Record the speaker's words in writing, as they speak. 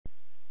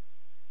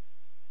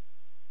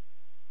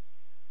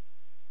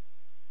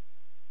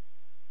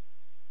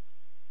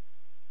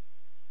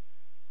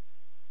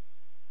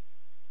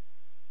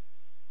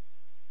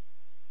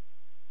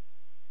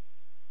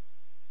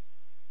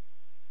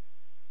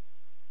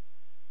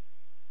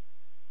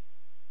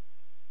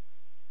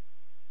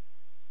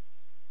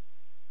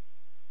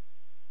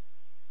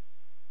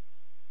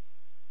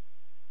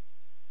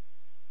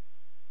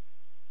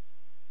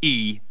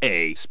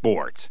EA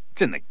Sports.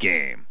 It's in the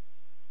game.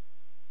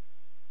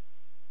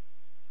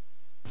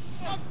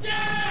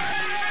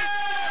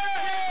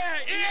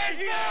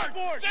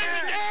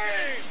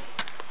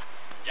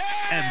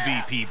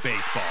 MVP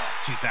Baseball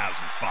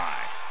 2005.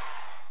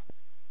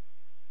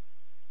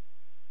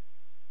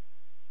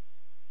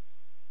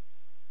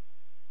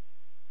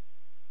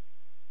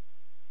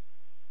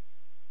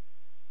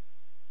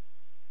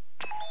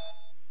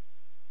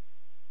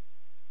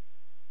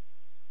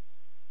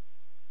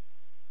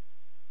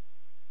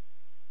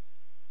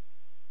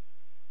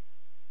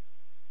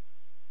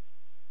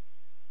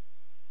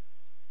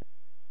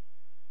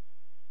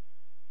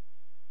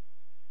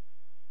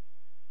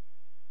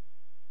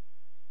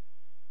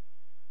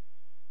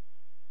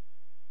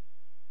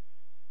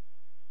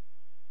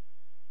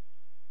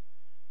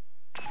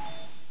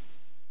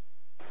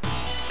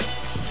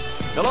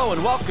 Hello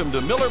and welcome to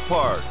Miller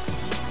Park.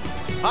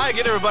 Hi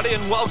again, everybody,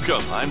 and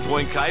welcome. I'm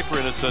Dwayne Kuiper,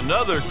 and it's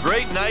another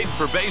great night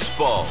for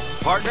baseball.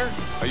 Partner,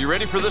 are you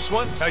ready for this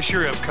one? I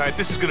sure am, Kuiper.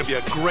 This is going to be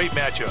a great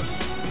matchup.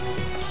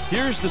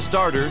 Here's the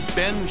starter,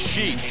 Ben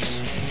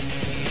Sheets.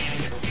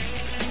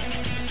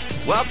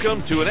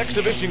 Welcome to an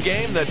exhibition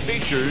game that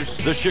features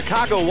the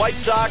Chicago White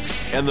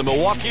Sox and the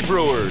Milwaukee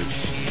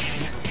Brewers.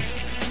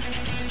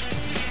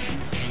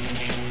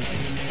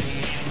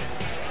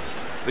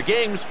 The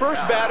game's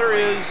first batter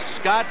is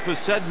Scott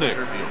Posednik.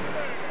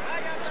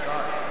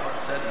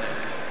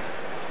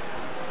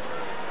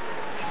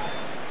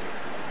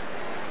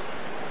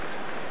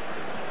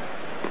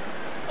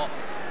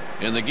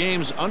 And the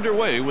game's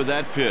underway with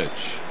that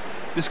pitch.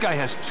 This guy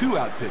has 2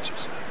 out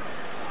pitches.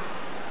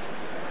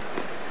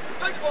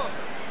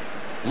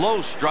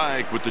 Low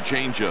strike with the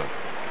changeup.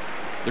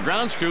 The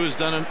grounds crew has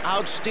done an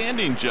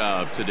outstanding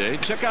job today.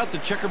 Check out the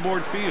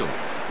checkerboard field.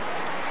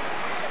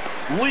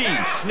 Lee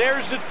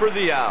snares it for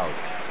the out.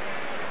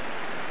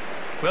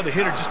 Well, the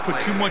hitter just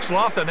put too much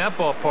loft on that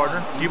ball,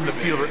 partner, giving the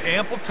fielder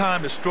ample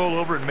time to stroll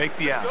over and make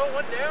the out.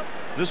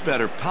 This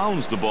batter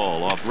pounds the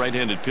ball off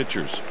right-handed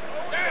pitchers.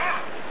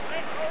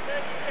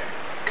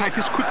 Kuiper,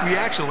 his quick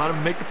reaction allowed him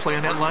to make the play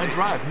on that line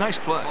drive. Nice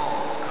play.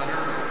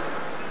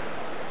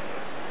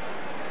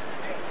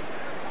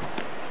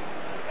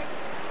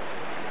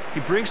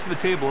 He brings to the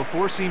table a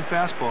 4-seam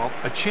fastball,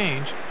 a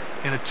change,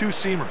 and a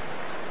 2-seamer.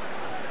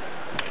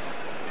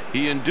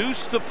 He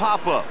induced the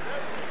pop-up.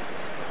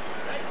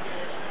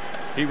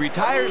 He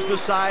retires the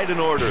side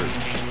in order.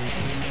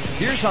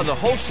 Here's how the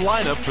hosts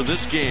line up for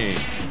this game.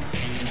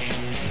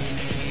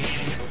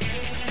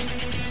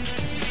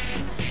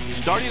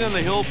 Starting on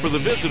the hill for the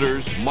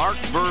visitors, Mark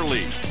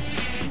Burley.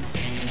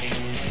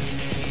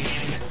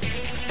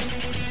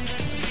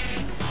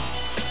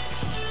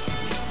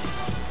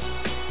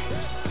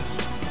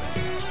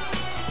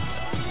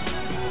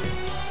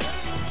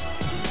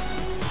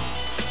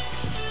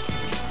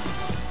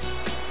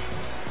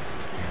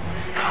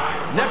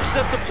 Next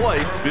at the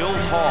plate, Bill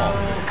Hall.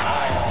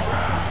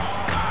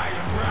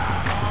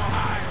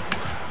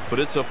 But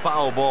it's a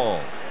foul ball.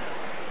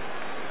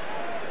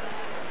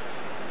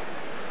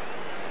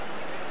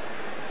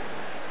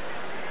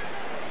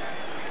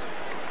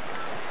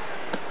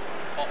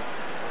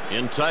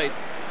 In tight.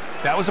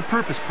 That was a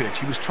purpose pitch.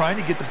 He was trying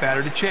to get the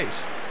batter to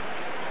chase.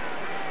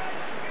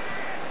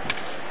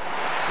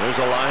 There's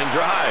a line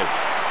drive.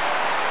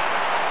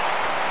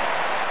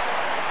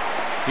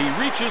 He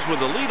reaches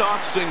with a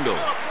leadoff single.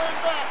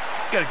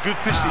 Got a good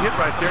pitch to hit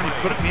right there, and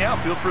he put it in the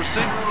outfield for a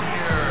single.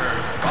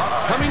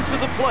 Coming to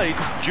the plate,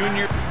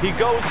 Junior, he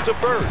goes to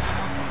first.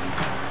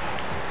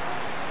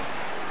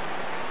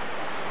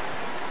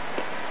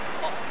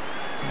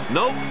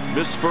 Nope,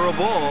 missed for a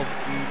ball.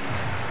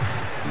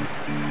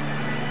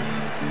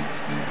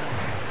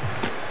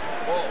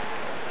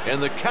 And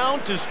the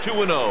count is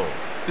 2-0.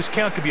 This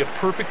count could be a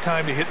perfect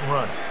time to hit and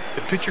run.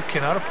 The pitcher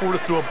cannot afford to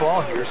throw a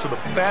ball here, so the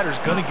batter's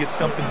going to get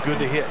something good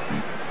to hit.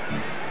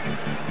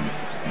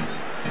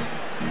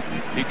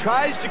 He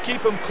tries to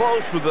keep him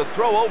close with a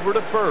throw over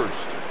to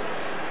first.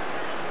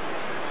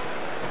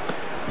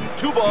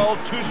 2-ball,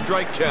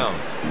 2-strike count.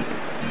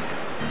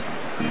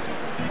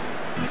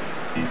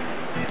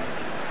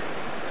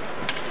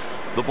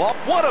 The ball,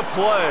 what a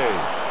play!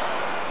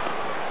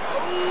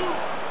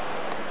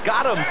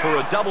 Got him for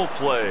a double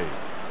play.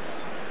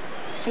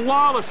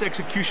 Flawless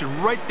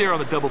execution right there on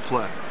the double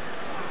play.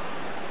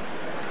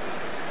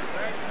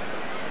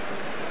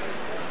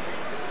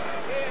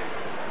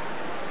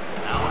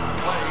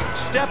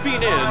 Stepping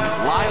in,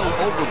 Lyle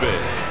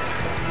Overbay.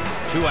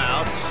 2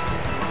 outs.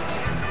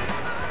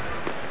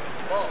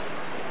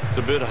 It's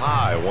a bit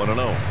high,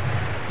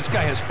 1-0. This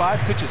guy has 5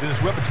 pitches in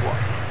his repertoire.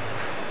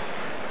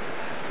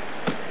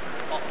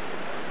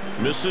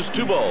 Misses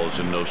 2 balls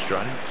and no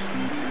strikes.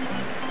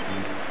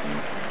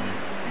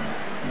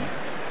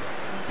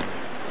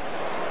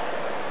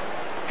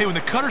 Hey, when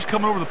the cutter's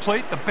coming over the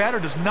plate, the batter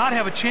does not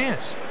have a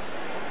chance.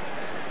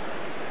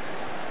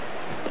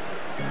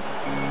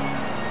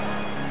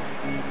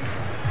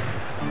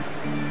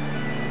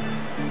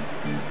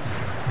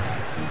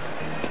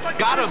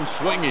 Got him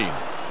swinging.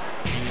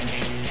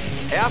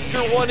 After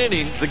 1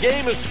 inning, the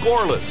game is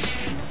scoreless.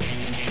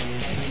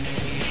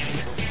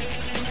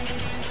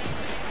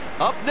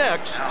 Up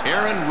next,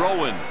 Aaron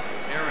Rowan.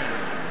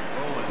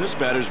 This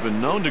batter's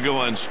been known to go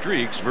on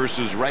streaks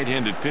versus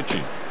right-handed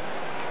pitching.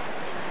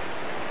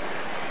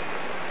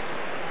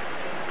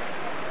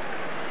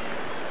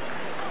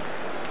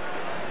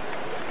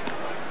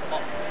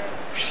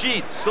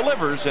 Sheets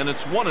delivers, and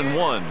it's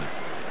 1-1.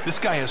 This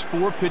guy has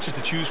 4 pitches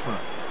to choose from.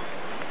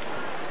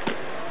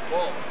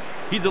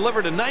 He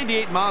delivered a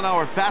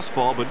 98-mile-an-hour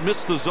fastball, but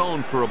missed the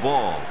zone for a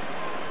ball.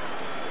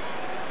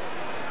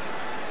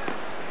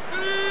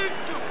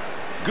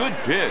 Good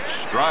pitch,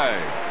 strike.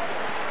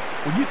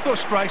 When you throw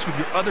strikes with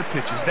your other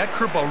pitches, that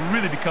curveball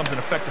really becomes an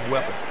effective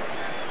weapon.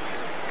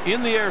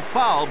 In the air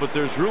foul, but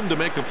there's room to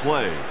make a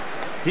play.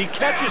 He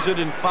catches it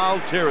in foul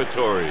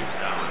territory.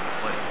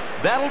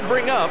 That'll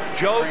bring up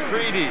Joe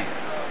Creedy.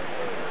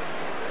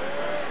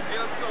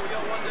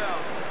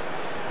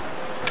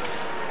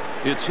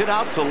 It's hit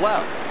out to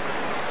left.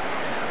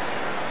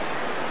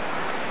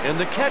 And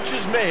the catch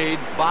is made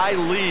by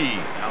Lee.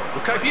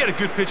 Look, he had a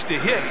good pitch to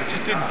hit, but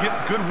just didn't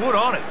get good wood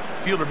on it.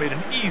 The fielder made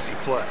an easy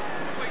play.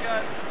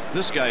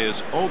 This guy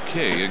is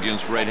okay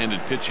against right-handed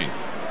pitching.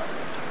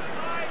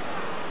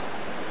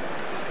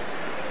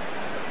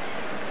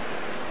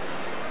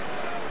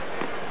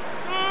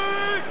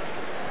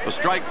 A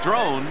strike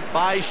thrown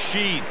by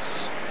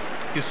Sheets.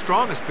 His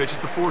strongest pitch is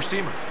the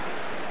four-seamer.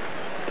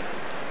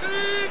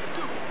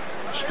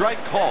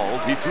 Strike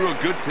called. He threw a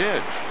good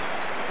pitch.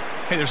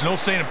 Hey, there's an old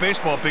saying in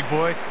baseball, big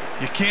boy.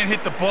 You can't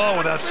hit the ball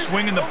without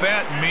swinging the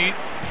bat, meat.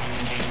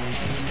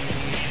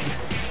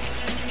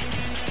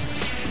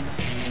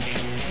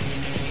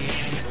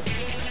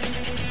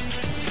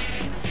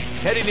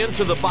 Heading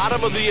into the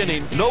bottom of the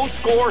inning. No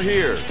score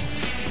here.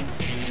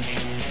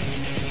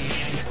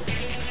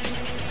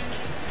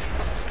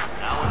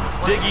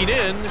 Digging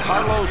in,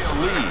 Carlos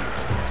Lee.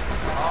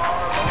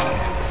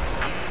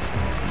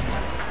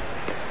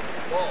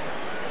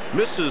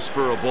 Misses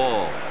for a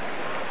ball.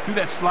 Threw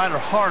that slider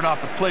hard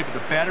off the plate, but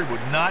the batter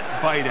would not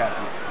bite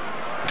after it.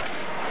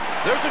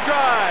 There's a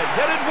drive,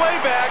 headed way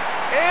back,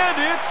 and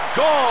it's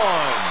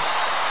gone.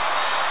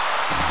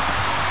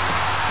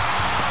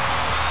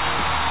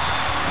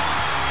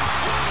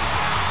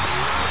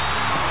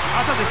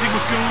 I thought the thing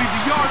was going to leave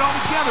the yard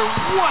altogether.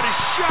 What a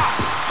shot!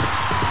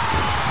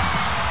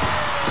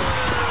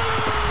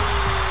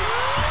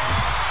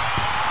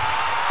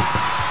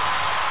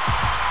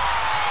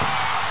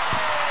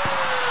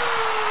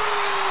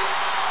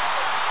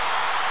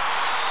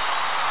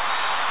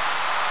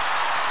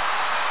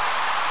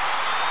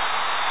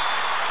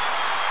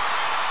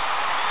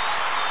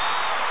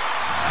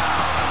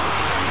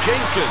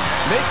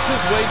 Jenkins makes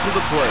his way to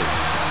the plate.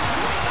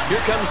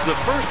 Here comes the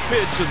first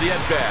pitch of the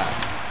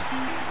at-bat.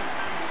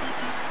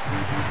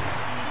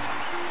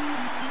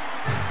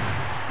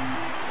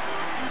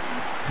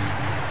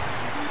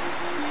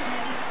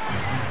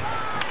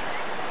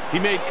 He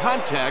made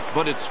contact,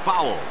 but it's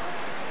foul.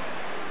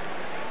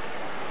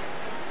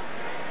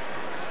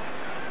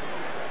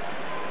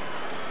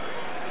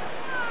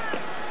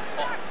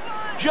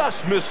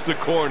 Just missed the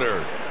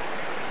corner.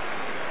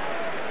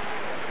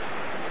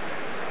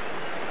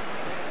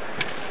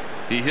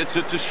 He hits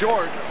it to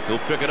short. He'll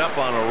pick it up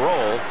on a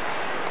roll.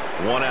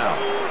 1 out.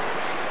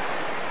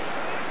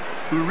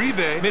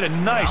 Uribe made a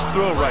nice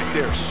throw right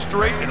there,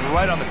 straight and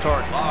right on the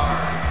target.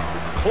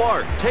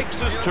 Clark takes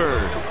his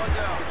turn.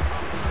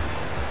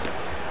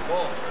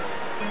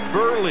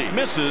 Burley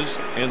misses,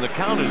 and the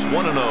count is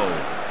 1-0.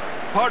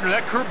 Partner,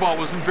 that curveball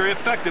wasn't very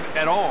effective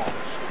at all.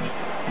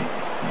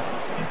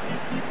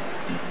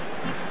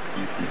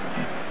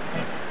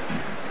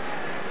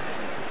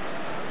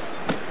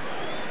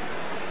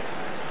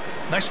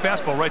 Nice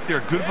fastball right there.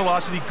 Good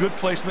velocity, good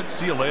placement.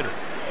 See you later.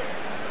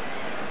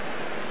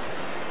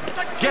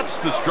 Gets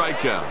the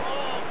strikeout.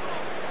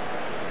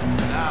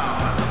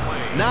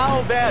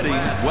 Now batting,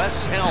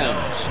 Wes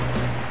Helms.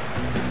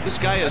 This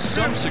guy has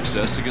some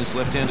success against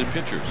left-handed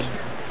pitchers.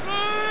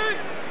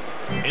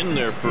 In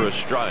there for a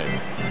strike.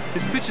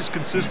 His pitches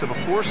consist of a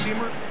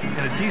four-seamer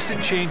and a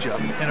decent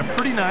changeup and a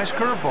pretty nice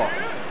curveball.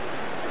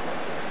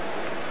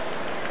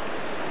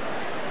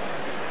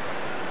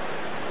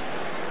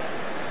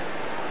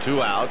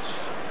 Two outs.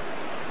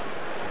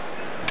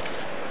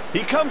 He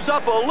comes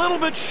up a little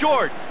bit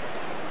short.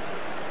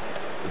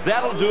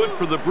 That'll do it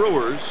for the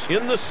Brewers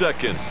in the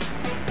second.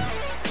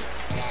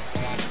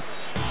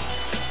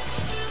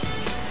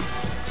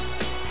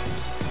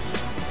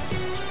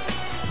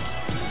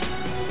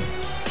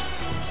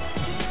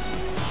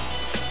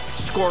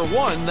 Score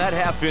 1 that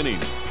half inning.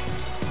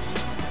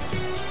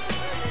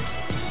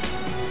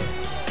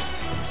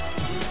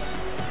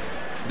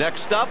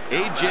 Next up,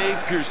 A.J.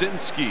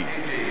 Pierzynski.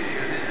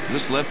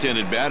 This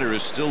left-handed batter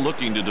is still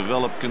looking to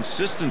develop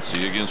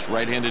consistency against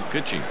right-handed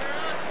pitching.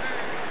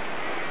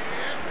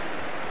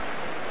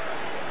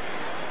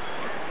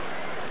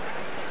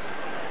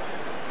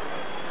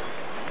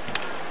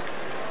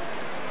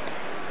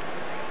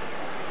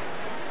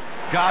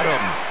 Got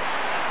him.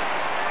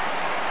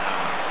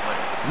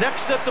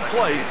 Next at the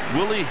plate,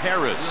 Willie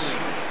Harris.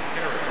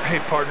 Hey,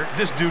 partner,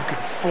 this dude could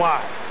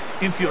fly.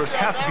 Infielders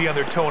have to be on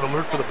their toe and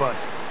alert for the bunt.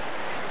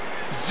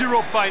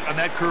 Zero bite on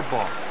that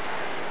curveball.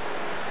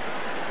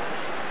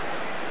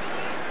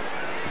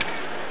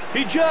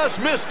 He just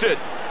missed it.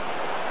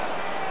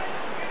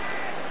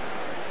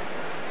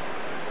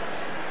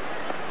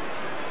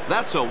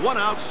 That's a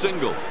one-out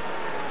single.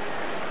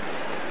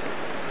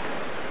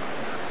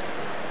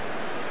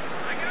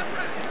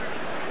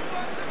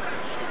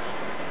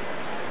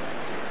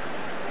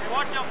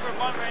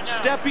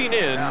 Stepping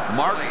in,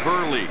 Mark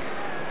Burley.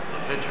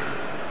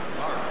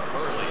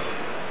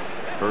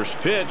 First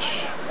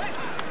pitch.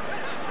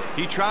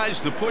 He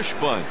tries the push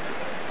bunt.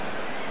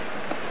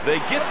 They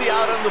get the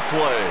out on the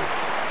play.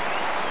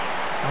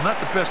 Well, not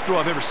the best throw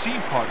I've ever seen,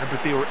 partner,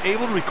 but they were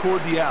able to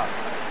record the out.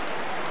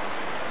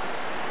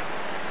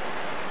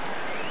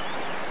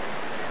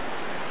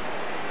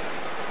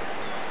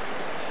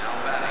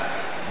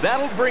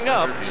 That'll bring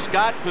up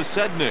Scott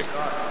Posednik.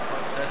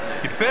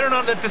 You better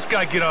not let this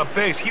guy get on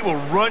base. He will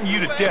run you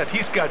to death.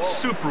 He's got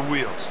super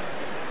wheels.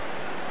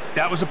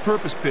 That was a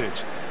purpose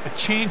pitch. A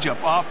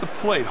changeup off the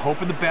plate,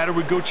 hoping the batter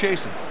would go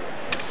chase him.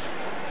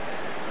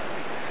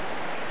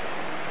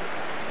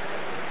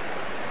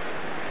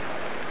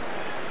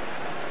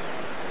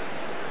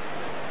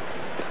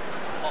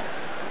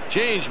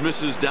 Change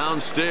misses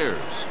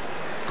downstairs.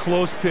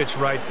 Close pitch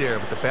right there,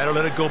 but the batter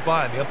let it go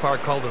by, and the umpire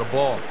called it a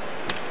ball.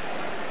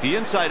 He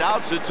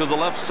inside-outs it to the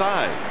left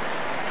side.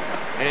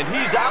 And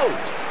he's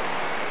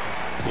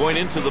out. Going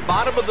into the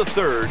bottom of the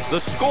third, the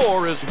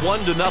score is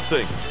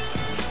 1-0.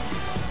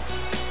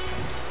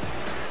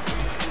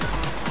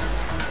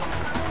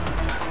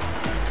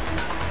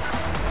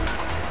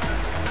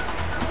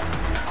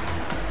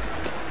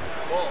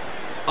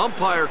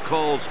 Umpire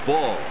calls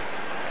ball.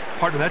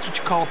 Partner, that's what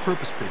you call a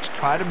purpose pitch.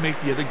 Try to make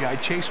the other guy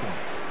chase one.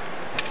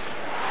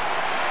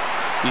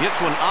 He hits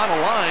one on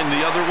a line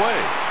the other way.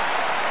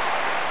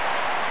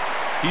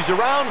 He's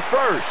around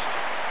first.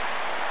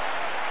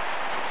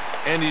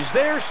 And he's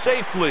there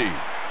safely.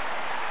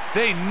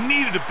 They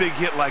needed a big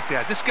hit like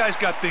that. This guy's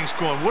got things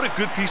going. What a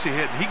good piece of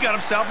hitting. He got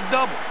himself a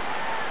double.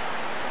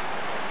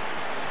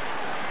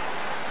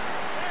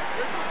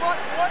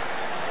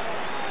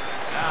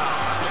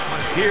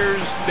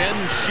 Here's Ben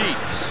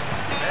Sheets.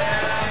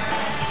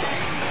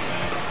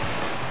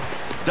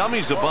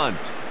 Dummies a bunt.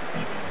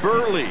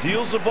 Burley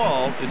deals the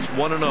ball. It's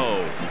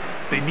 1-0.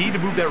 They need to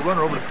move that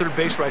runner over to third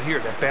base right here.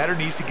 That batter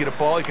needs to get a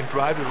ball he can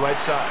drive to the right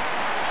side.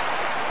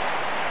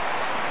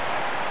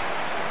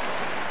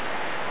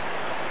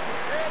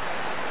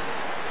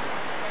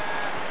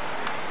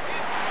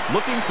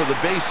 Looking for the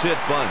base hit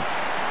bunt.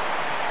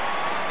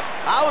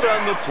 Out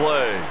on the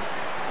play.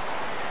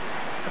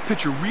 That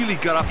pitcher really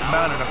got off the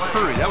mound in a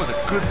hurry. That was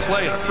a good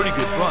play and a pretty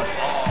good bunt.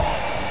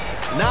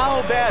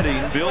 Now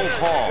batting, Bill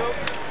Hall.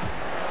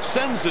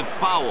 Sends it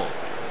foul.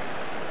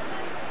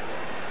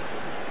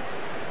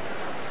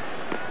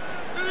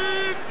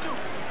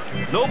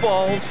 No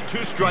balls,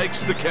 2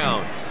 strikes the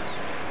count.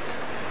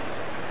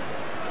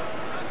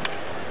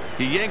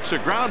 He yanks a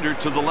grounder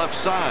to the left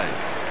side.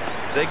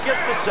 They get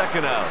the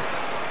second out.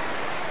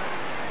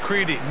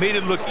 Creedy made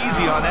it look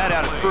easy on that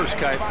out at first,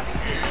 Kite.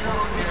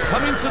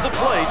 Coming to the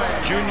plate,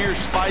 Junior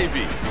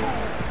Spivey.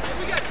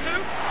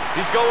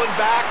 He's going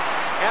back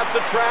at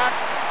the track,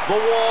 the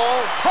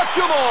wall, touch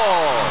 'em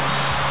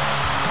all.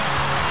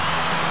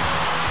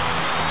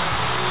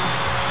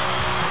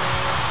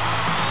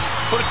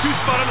 Put a 2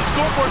 spot on the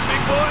scoreboard,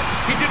 big boy.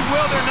 He did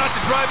well there not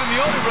to drive in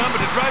the only run, but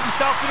to drive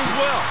himself in as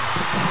well.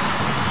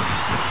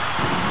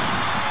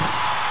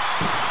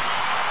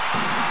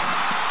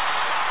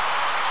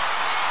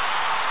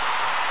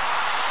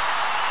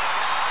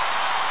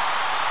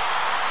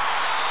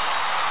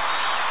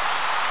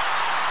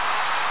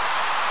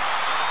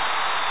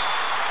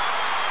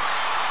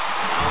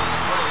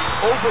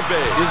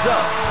 Overbay is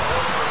up.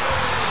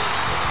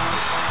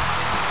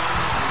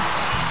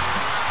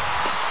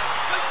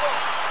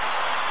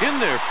 In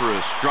there for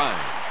a strike.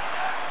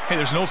 Hey,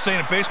 there's an old saying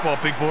in baseball,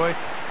 big boy.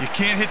 You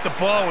can't hit the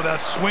ball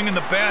without swinging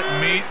the bat,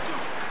 mate.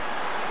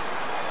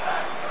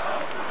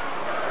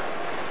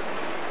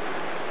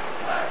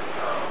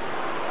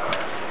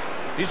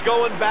 He's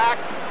going back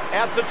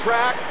at the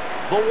track,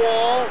 the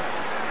wall,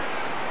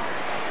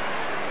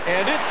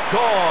 and it's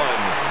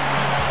gone.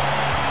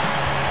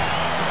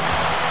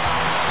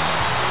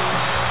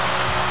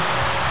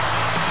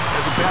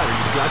 As a batter,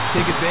 you've got to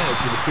take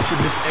advantage when the pitcher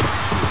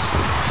mis-executes.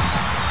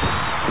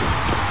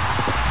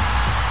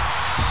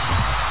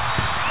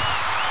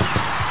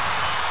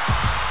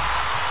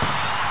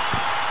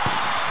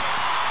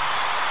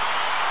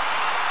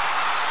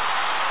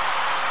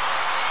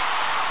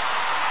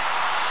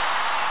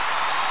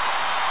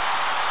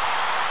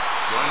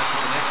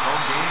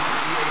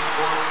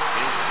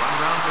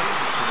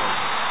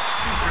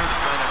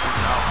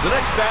 The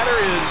next batter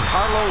is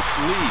Carlos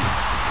Lee.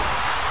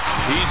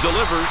 He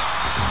delivers.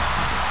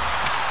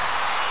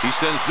 He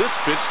sends this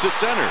pitch to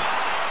center.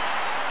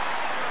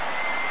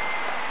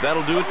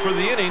 That'll do it for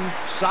the inning.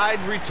 Side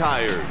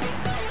retired.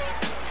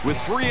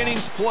 With 3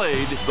 innings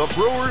played, the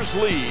Brewers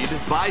lead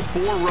by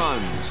 4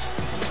 runs.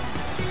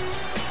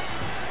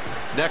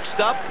 Next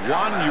up,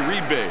 Juan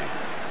Uribe.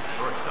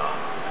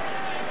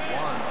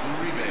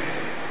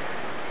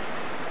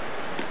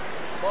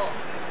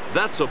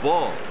 That's a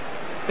ball.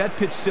 That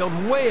pitch sailed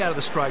way out of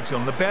the strike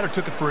zone. The batter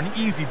took it for an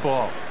easy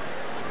ball.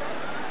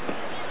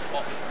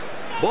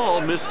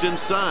 Ball missed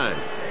inside.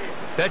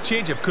 That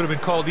changeup could have been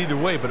called either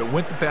way, but it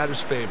went the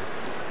batter's favor.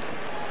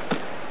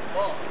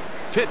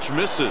 Pitch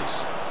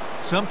misses.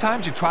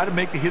 Sometimes you try to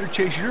make the hitter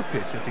chase your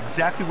pitch. That's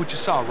exactly what you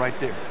saw right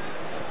there.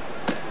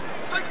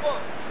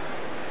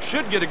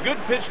 Should get a good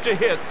pitch to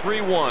hit,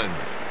 3-1.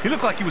 He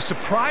looked like he was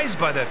surprised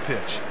by that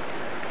pitch.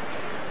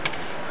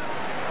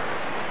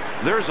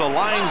 There's a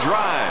line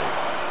drive.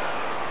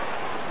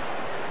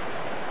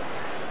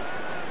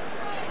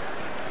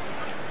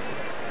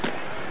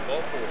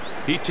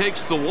 He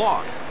takes the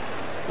walk.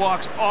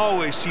 Walks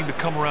always seem to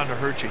come around to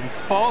hurt you. He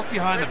falls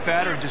behind the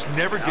batter and just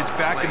never gets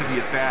back into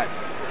the at-bat.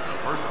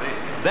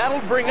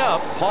 That'll bring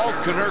up Paul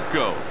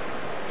Konerko.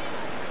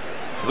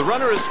 The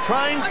runner is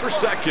trying for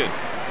second.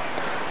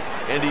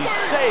 And he's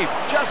safe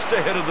just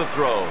ahead of the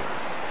throw.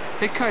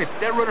 Hey, Kite,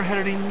 that runner had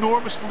an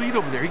enormous lead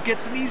over there. He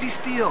gets an easy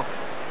steal.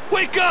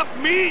 Wake up,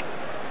 meat!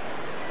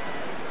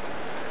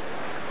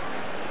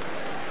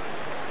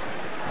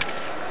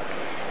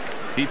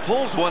 He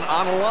pulls one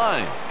on a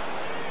line.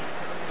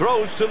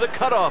 Throws to the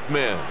cutoff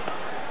man.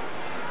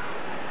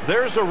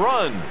 There's a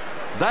run.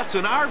 That's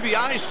an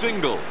RBI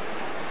single.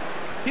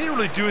 He didn't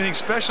really do anything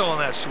special on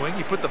that swing.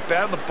 He put the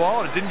bat on the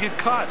ball and it didn't get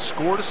caught.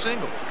 Scored a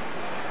single.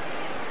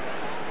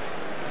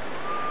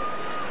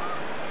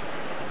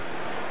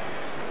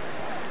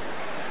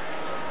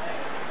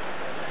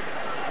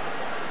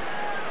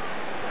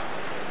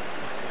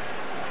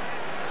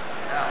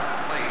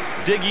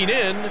 Digging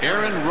in,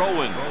 Aaron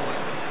Rowan.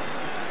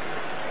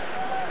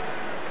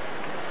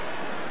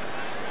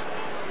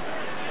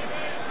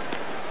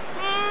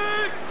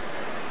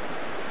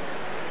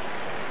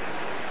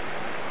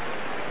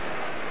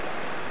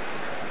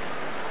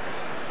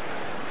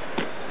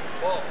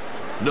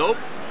 Nope.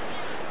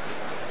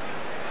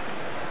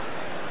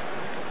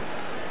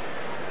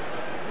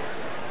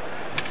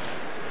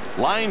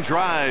 Line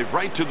drive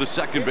right to the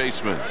second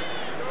baseman.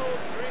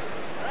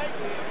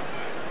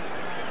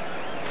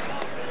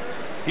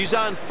 He's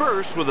on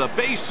first with a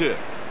base hit.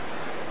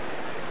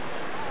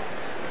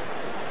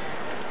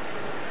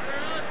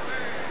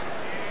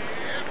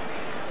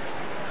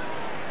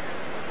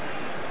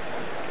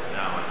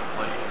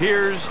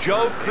 Here's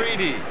Joe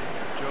Creedy.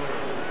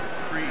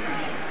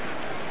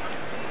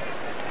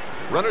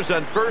 Runners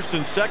on first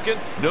and second,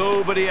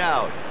 nobody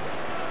out.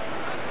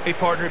 Hey,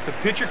 partner, if the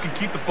pitcher can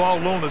keep the ball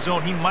low in the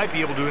zone, he might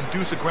be able to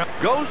induce a ground.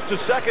 Goes to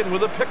second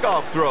with a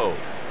pickoff throw.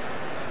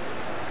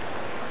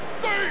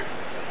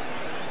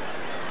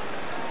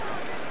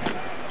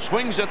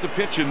 Swings at the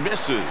pitch and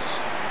misses.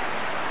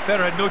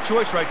 Batter had no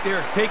choice right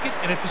there. Take it,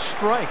 and it's a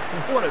strike.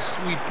 What a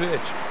sweet pitch.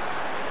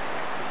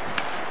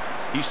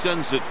 He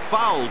sends it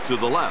foul to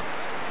the left.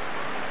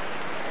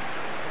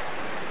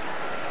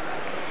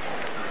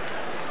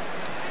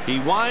 He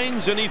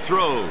winds and he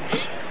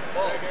throws.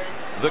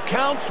 The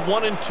count's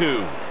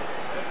 1-2.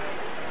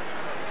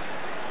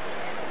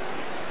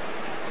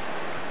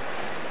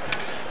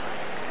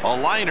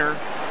 A liner.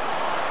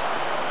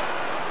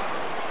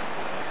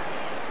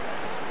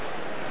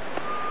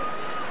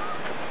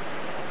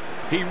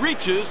 He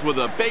reaches with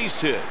a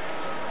base hit.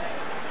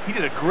 He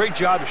did a great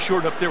job to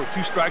short up there with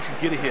 2 strikes and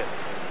get a hit.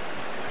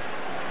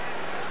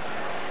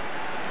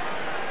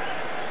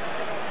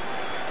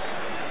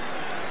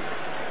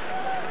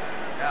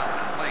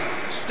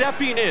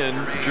 Stepping in,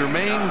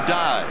 Jermaine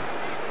Dye.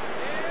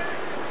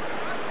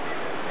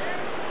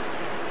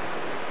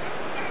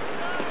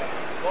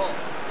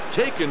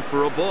 Taken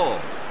for a ball.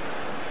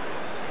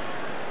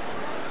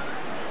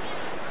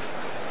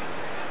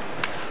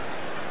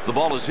 The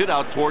ball is hit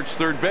out towards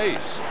third base.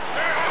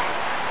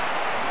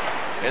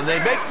 And they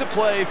make the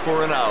play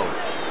for an out.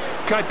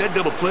 Kite, that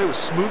double play was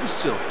smooth as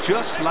silk,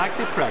 just like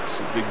they practice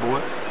it, big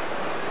boy.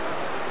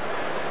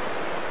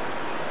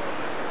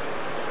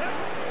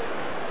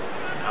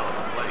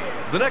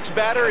 The next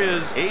batter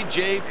is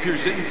A.J.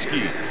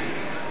 Pierzynski.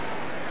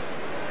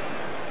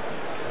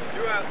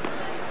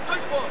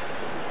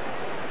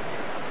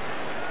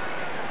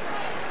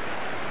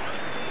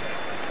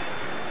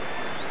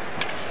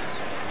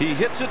 He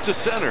hits it to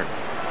center.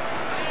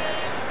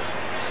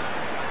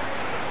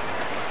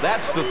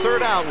 That's the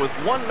third out with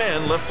 1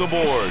 man left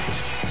aboard.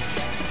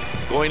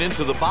 Going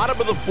into the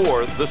bottom of the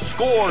 4th, the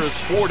score is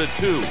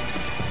 4-2.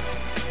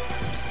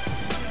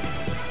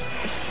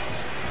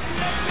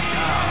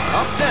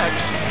 Up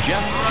next,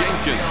 Jeff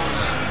Jenkins.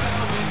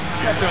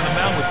 Got there on the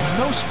mound with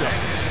no stuff.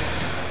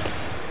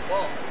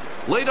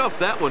 Laid off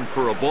that one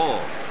for a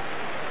ball.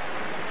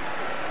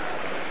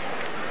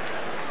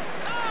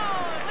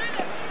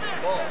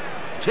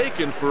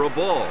 Taken for a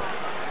ball.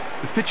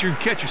 The pitcher and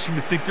catcher seem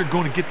to think they're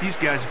going to get these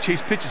guys to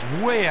chase pitches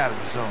way out of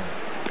the zone.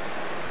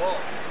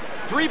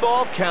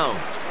 3-ball count.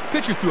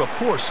 Pitcher threw a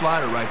poor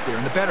slider right there,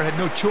 and the batter had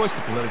no choice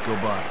but to let it go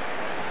by.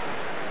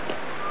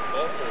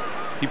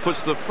 He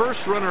puts the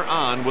first runner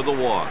on with a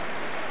walk.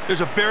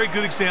 There's a very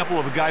good example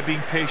of a guy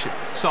being patient.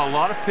 Saw a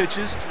lot of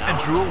pitches and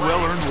drew a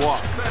well-earned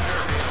walk.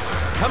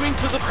 Coming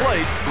to the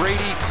plate,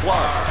 Brady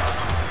Clark.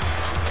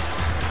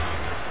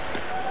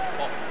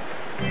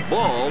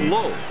 Ball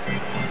low.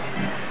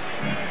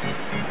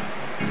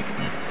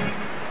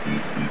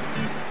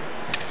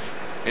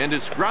 And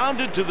it's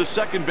grounded to the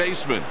second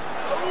baseman.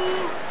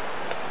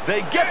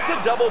 They get the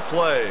double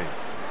play.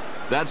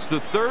 That's the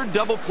third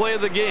double play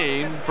of the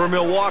game for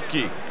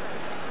Milwaukee.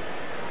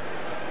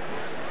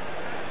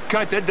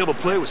 Kite, that double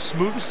play was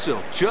smooth as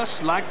silk,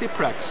 just like they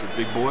practice it,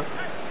 big boy.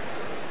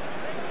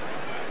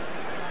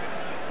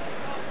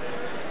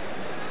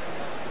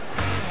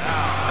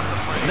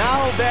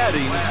 Now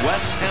batting,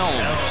 Wes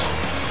Helms.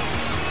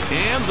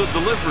 And the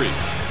delivery.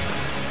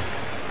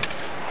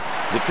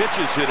 The pitch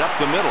is hit up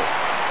the middle.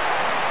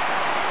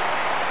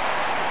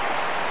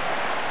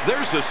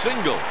 There's a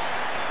single.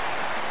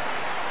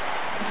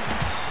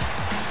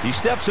 He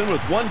steps in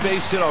with one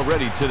base hit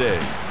already today.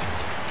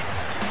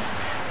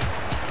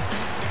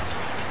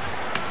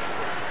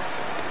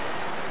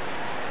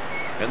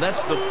 And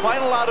that's the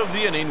final out of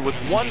the inning with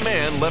one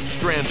man left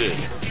stranded.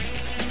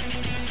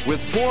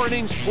 With 4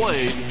 innings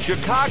played,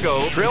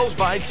 Chicago trails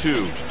by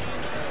 2.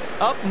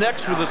 Up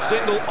next with a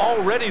single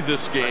already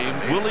this game,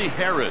 Willie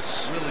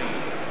Harris.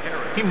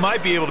 He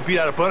might be able to beat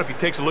out a bunt if he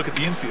takes a look at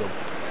the infield.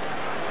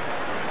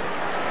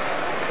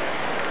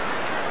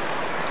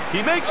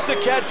 He makes the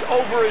catch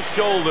over his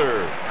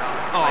shoulder.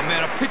 Oh,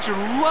 man, a pitcher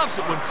loves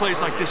it when plays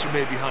like this are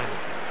made behind him.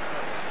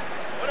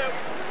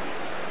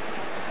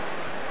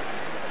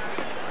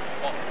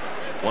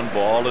 One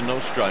ball and no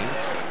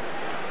strikes.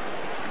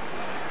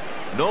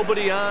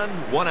 Nobody on,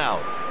 one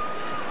out.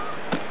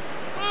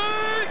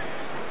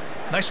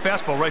 Nice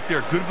fastball right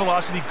there. Good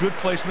velocity, good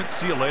placement.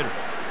 See you later.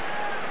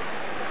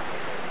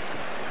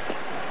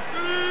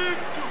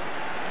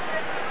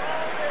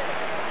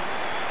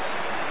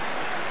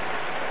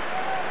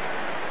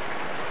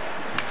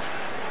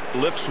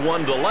 Lifts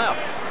one to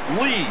left.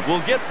 Lee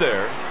will get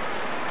there.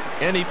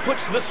 And he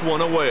puts this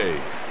one away.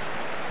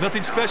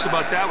 Nothing special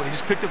about that one. He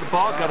just picked up the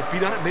ball, got a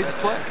beat on it, made the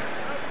play.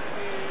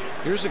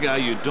 Here's a guy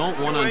you don't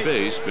want on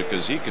base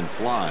because he can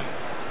fly.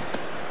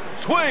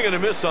 Swing and a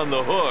miss on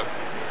the hook.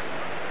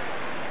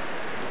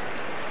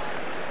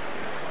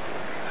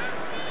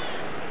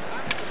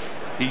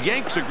 He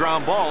yanks a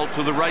ground ball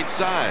to the right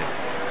side.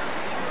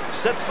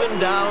 Sets them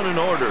down in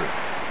order.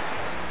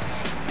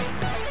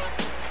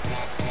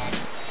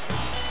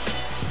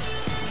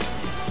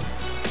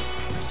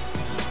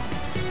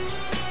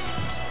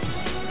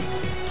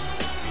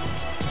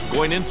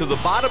 Going into the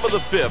bottom of the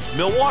 5th,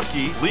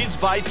 Milwaukee leads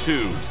by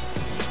 2.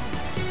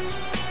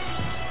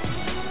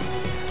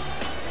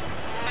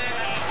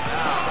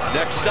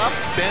 Next up,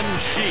 Ben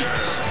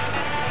Sheets.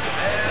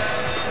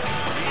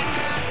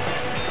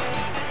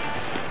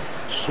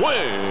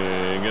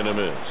 Swing and a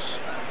miss.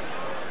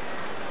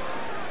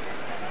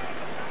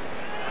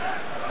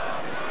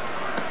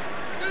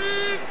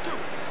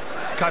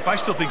 Kipe, I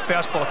still think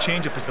fastball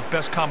changeup is the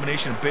best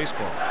combination in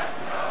baseball.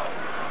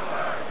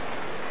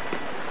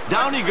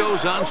 Down he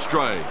goes on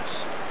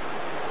strikes.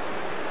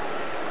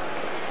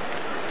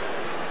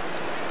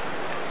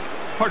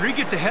 Partner, he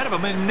gets ahead of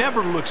him and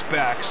never looks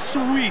back.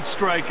 Sweet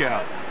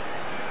strikeout.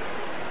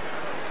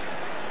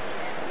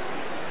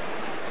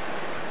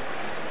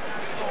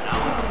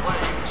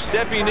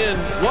 Stepping in,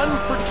 1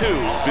 for 2,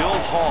 Bill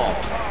Hall.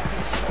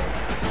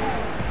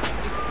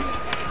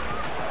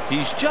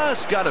 He's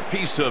just got a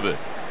piece of it.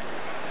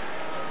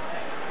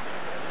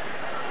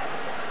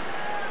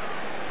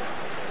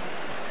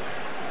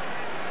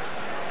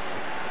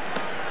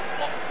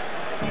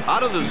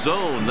 Out of the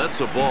zone,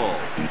 that's a ball.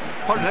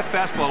 Partner, that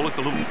fastball looked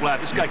a little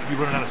flat. This guy could be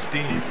running out of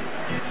steam.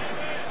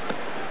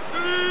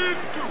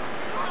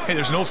 Hey,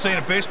 there's an old saying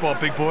in baseball,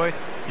 big boy.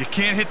 You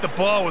can't hit the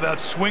ball without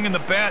swinging the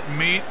bat,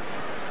 meat.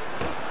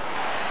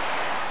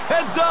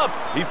 Heads up!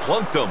 He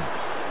plunked him.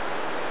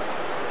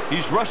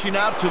 He's rushing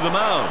out to the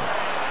mound.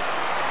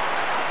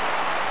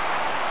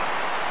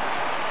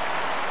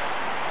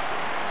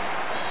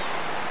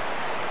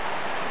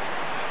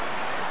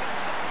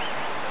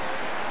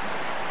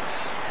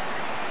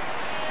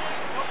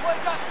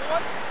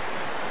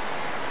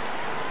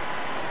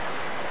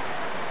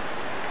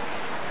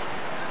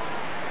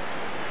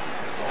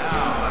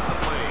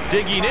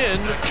 Digging in,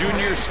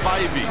 Junior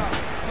Spivey.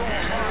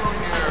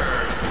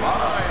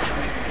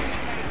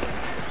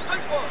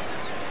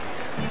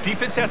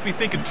 Defense has to be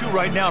thinking 2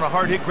 right now on a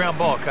hard-hit ground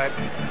ball, Kipe.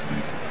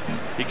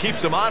 He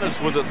keeps him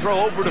honest with a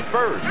throw over to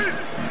first.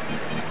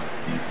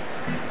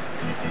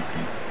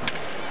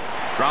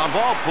 Ground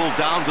ball pulled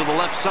down to the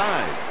left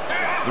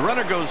side. The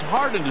runner goes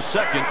hard into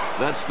second.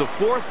 That's the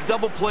 4th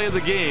double play of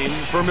the game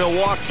for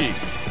Milwaukee.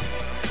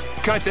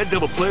 Kipe, that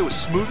double play was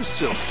smooth as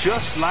silk,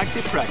 just like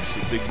they practice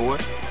it, big boy.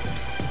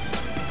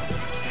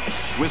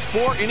 With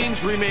 4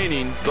 innings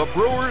remaining, the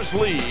Brewers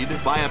lead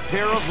by a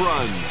pair of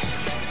runs.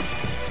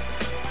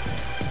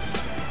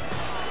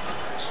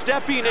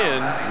 Stepping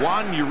in,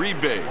 Juan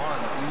Uribe.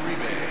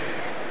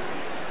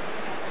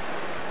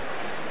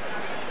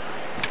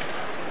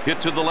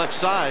 Hit to the left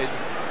side.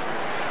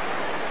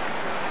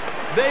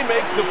 They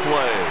make the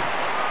play.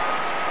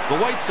 The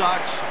White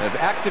Sox have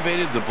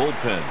activated the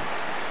bullpen.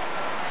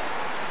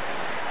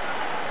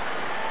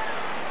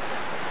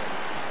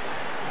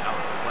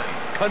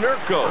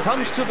 Konerko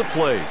comes to the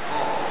plate.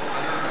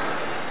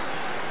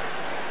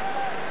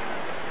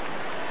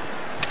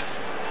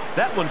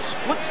 That one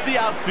splits the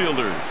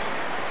outfielders.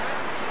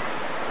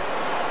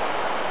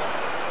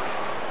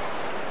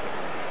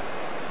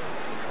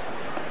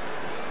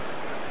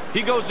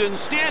 He goes in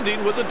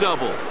standing with a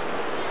double.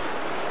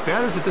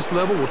 Batters at this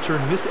level will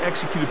turn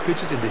mis-executed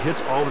pitches into hits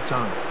all the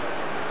time.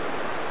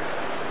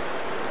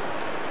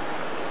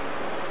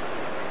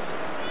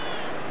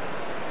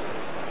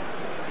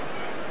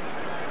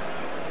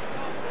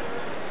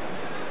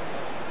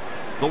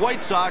 The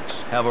White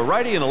Sox have a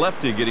righty and a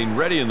lefty getting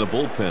ready in the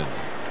bullpen.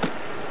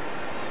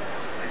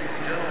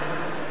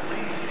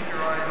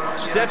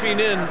 Stepping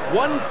in,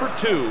 1 for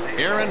 2,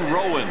 Aaron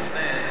Rowan.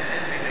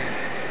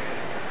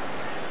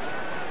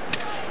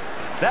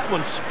 That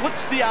one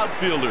splits the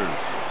outfielders.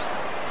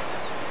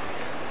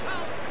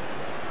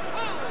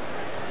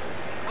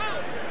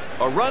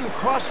 A run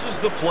crosses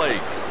the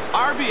plate.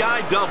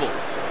 RBI double.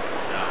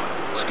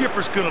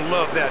 Skipper's gonna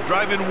love that.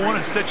 Drive in one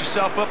and set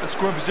yourself up in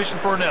scoring position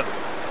for another.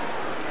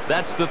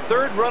 That's the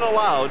third run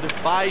allowed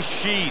by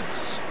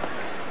Sheets.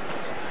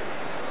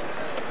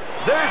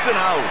 There's an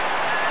out.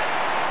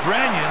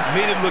 Branyan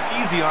made it look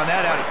easy on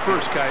that out at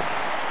first, Kite.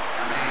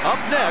 Up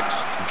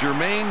next,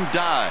 Jermaine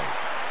Dye.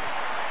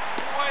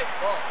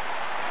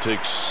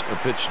 Takes a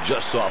pitch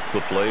just off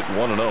the plate,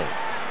 1-0.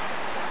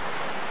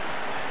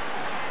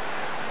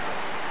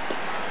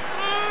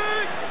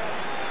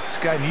 This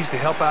guy needs to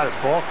help out his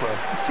ball club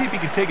and see if he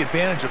can take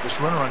advantage of this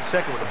runner on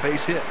second with a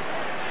base hit.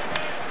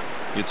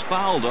 It's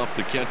fouled off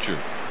the catcher.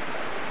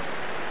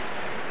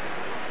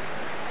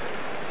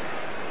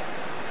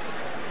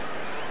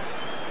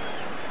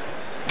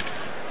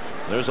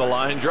 There's a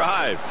line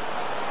drive.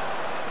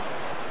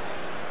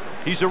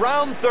 He's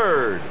around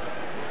third.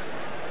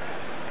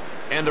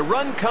 And a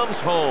run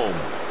comes home.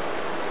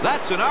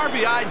 That's an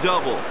RBI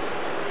double.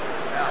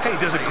 Hey,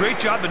 does a great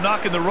job of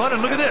knocking the run,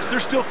 and look at this, they're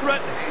still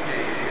threatening.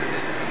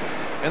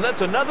 And that's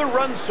another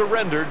run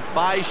surrendered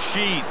by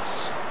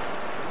Sheets.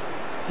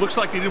 Looks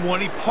like they didn't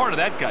want any part of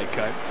that guy,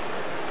 Kite.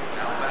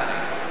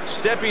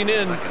 Stepping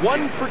in,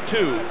 1 for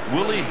 2,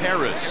 Willie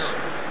Harris.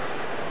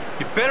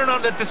 You better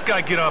not let this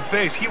guy get on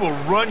base. He will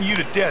run you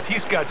to death.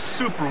 He's got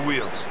super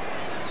wheels.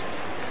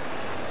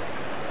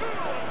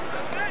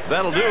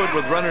 That'll do it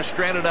with runners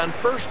stranded on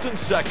first and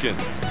second.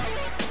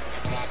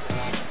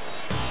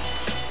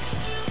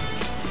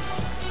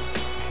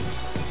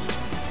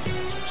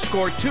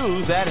 Score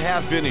 2 that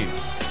half inning.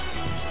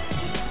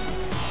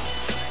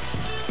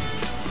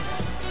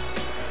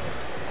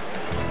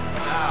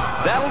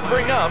 That'll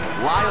bring up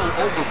Lyle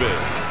Overbay.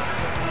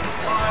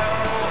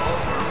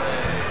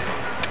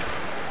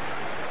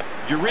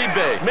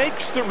 Uribe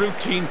makes the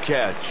routine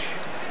catch.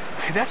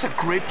 Hey, that's a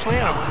great play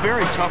on a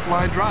very tough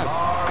line drive.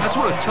 That's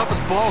one of the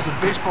toughest balls in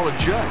baseball to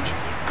judge.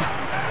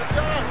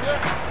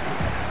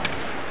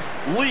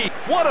 Lee,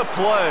 what a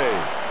play.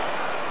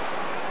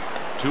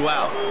 2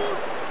 out.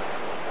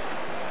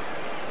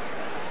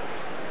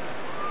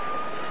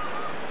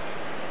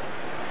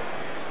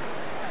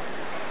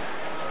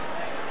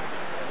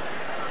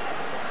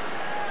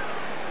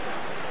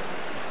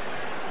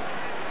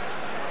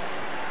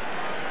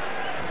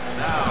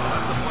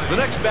 The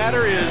next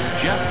batter is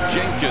Jeff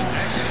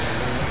Jenkins.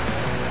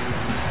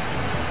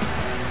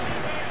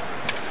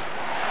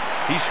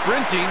 He's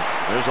sprinting.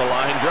 There's a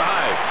line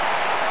drive.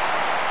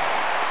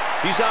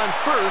 He's on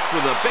first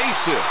with a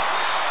base hit.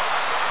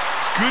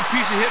 Good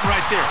piece of hitting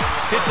right there.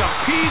 It's a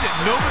P that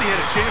nobody had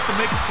a chance to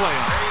make a play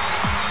on.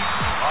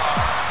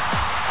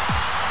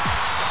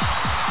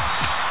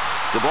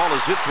 The ball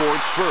is hit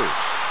towards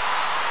first.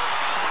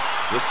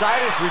 The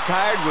side is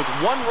retired with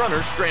 1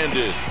 runner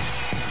stranded.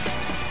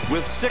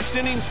 With 6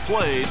 innings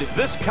played,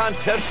 this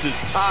contest is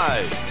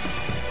tied.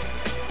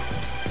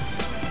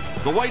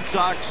 The White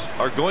Sox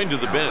are going to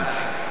the bench.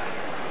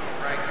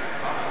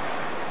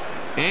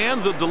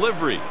 And the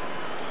delivery.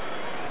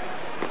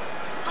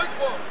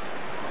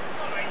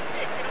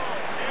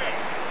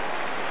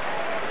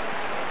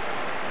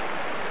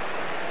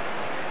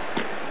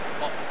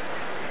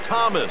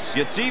 Thomas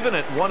gets even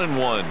at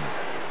 1-1.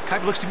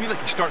 Kite looks to me like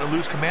he's starting to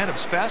lose command of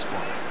his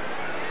fastball.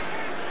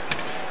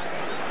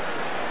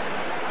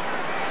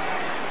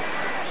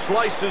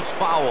 Slices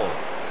foul.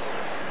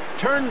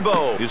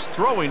 Turnbow is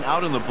throwing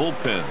out in the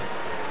bullpen.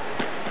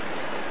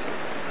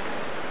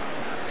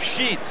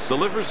 Sheets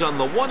delivers on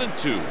the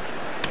 1-2.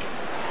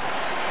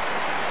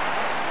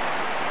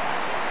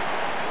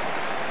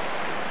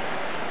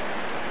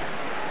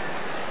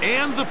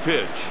 And the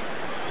pitch.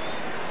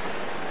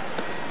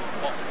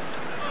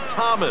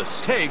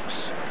 Thomas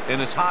takes,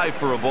 and it's high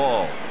for a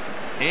ball.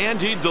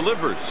 And he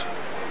delivers.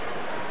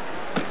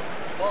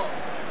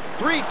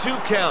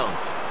 3-2 count.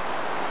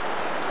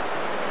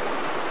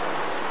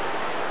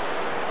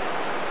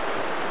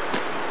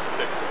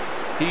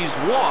 He's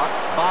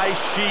walked by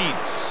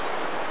Sheets.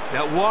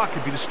 That walk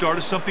could be the start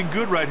of something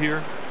good right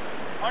here.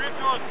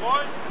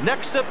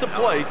 Next at the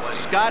plate,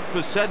 Scott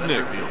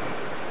Posednik.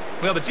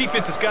 Well, the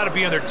defense has got to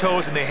be on their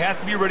toes, and they have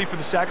to be ready for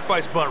the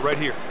sacrifice bunt right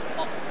here.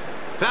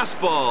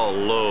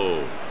 Fastball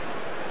low.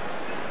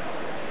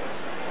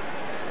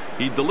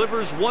 He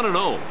delivers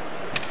 1-0.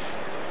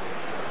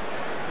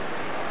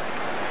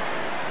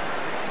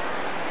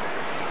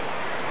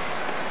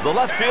 The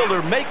left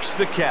fielder makes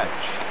the catch.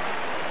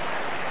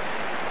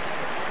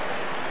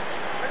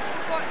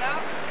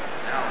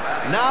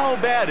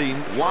 Now batting,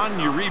 Juan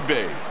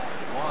Uribe.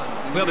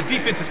 Well, the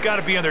defense has got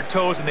to be on their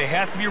toes, and they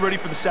have to be ready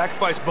for the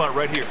sacrifice bunt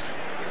right here.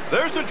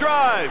 There's a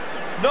drive.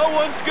 No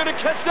one's going to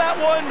catch that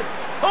one.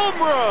 Home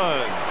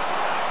run.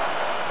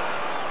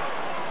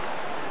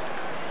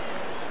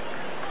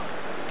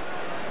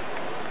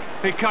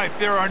 Hey, Kipe,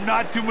 there are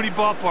not too many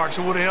ballparks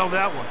that would have held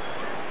that one.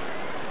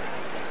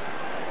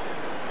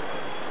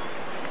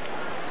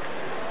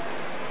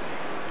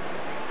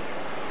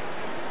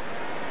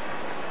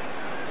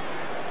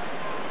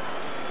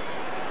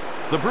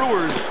 The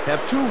Brewers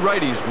have two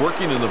righties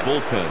working in the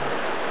bullpen.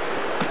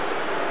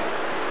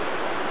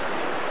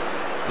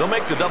 They'll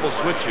make the double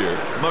switch here.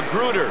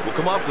 Magruder will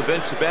come off the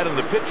bench to bat in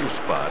the pitcher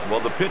spot, while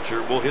the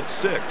pitcher will hit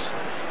sixth.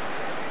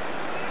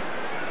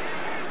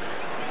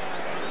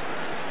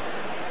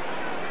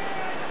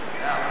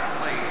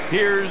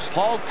 Here's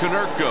Paul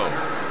Konerko.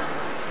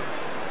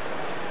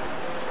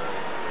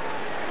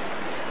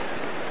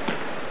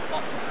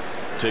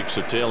 Takes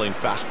a tailing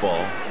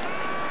fastball.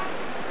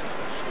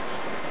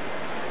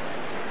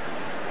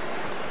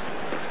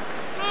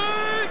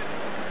 I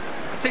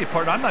tell you,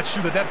 partner, I'm not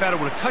sure that batter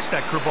would have touched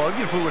that curveball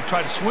even if we would have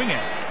tried to swing at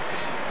it.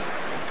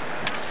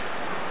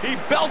 He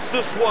belts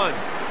this one,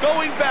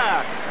 going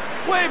back,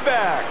 way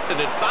back, and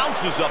it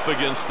bounces up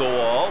against the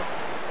wall.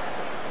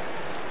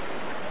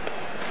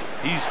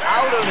 He's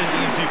out on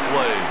an easy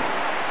play.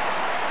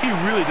 He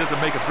really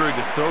doesn't make a very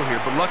good throw here,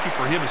 but lucky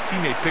for him, his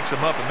teammate picks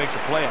him up and makes a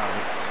play out of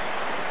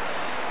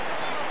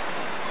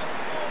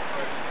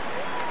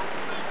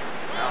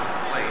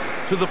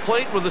it. To the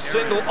plate with a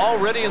single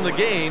already in the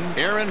game,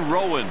 Aaron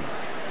Rowan.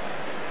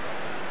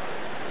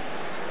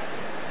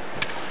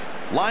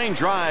 Line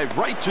drive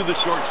right to the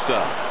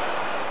shortstop.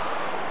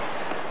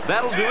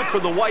 That'll do it for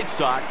the White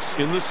Sox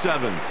in the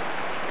seventh.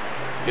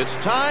 It's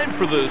time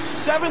for the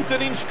seventh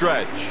inning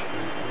stretch.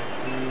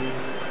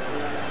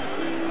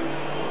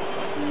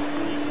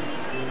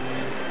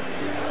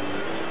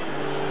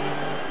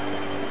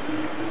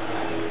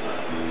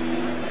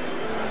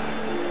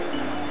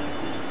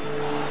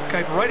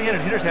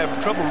 Right-handed hitters have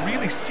trouble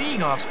really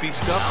seeing off-speed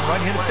stuff from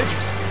right-handed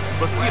pitchers.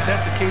 Let's see if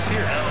that's the case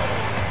here.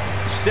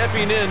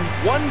 Stepping in,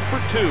 1 for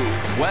 2,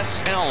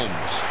 Wes Helms.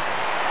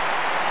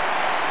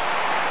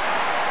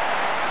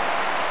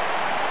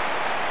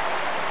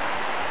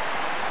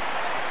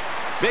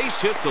 Base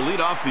hit to lead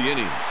off the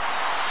inning.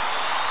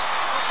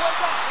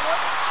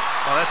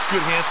 Oh, that's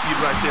good hand speed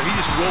right there. He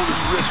just rolled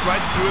his wrist right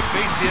through it.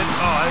 Base hit.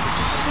 Oh, that's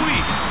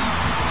sweet.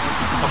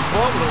 A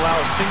ball would allow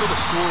a single to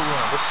score a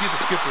run. Let's see if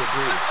the skipper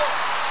agrees.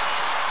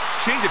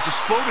 Changeup just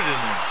floated in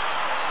there.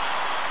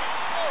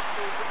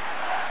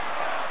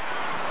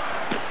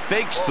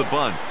 Fakes the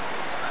bunt.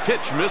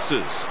 Pitch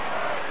misses.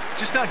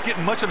 Just not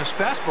getting much on his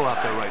fastball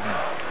out there right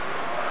now.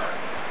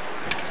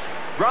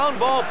 Ground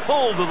ball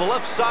pulled to the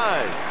left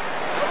side.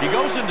 He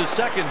goes into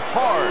second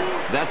hard.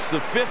 That's the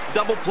 5th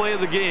double play of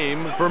the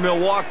game for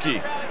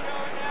Milwaukee.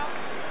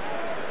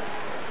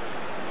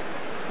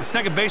 The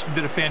second baseman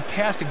did a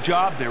fantastic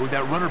job there with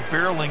that runner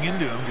barreling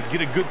into him to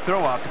get a good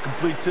throw off to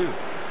complete two.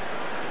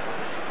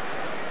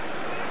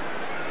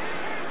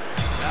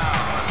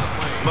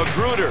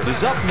 Magruder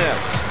is up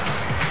next.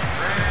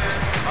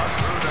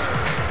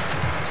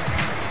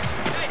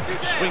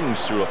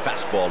 Swings through a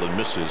fastball and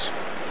misses.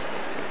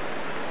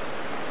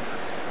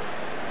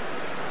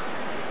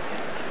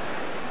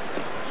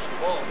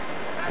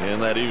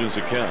 And that evens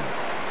the count.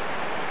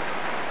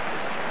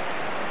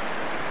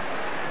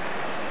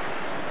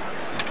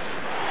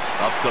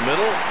 Up the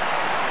middle.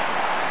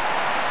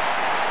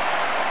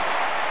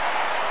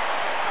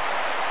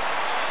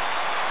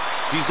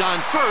 He's on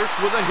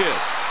first with a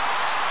hit.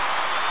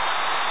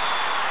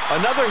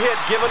 Another hit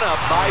given up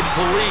by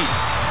Polite.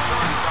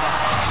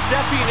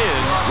 Stepping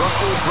in,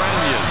 Russell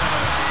Branyan.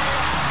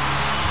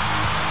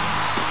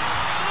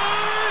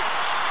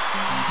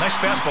 Nice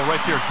fastball right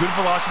there. Good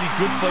velocity,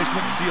 good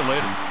placement. See you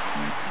later.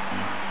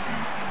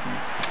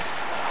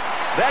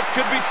 That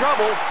could be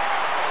trouble.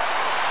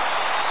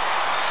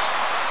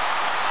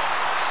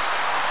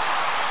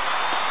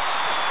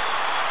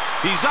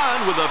 He's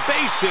on with a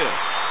base hit.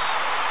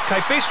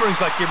 Kite, base running's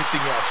like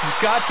everything else. You've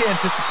got to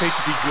anticipate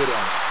to be good at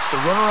it. The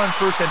runner on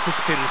first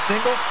anticipated a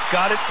single,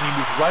 got it, and he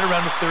moved right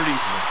around to third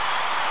easily.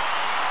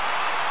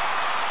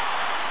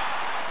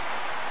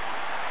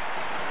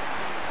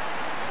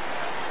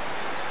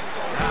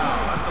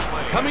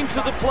 Coming to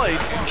the plate,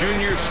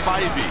 Junior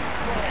Spivey.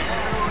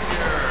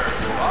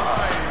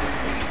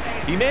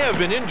 He may have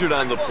been injured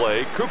on the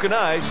play. Cook and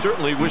I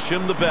certainly wish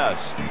him the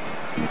best.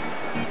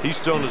 He's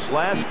thrown his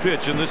last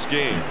pitch in this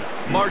game.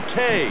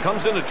 Marte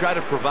comes in to try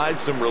to provide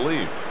some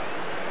relief.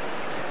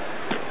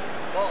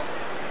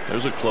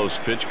 There's a close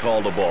pitch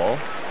called a ball.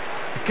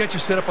 The catcher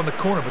set up on the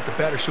corner, but the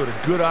batter showed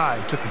a good eye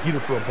and took a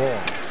heater for a ball.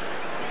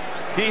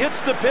 He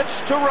hits the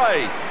pitch to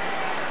right.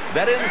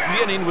 That ends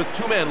the inning with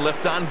 2 men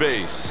left on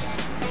base.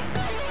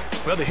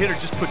 Well, the hitter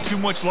just put too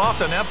much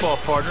loft on that ball,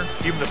 partner,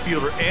 giving the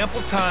fielder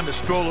ample time to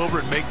stroll over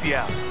and make the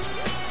out.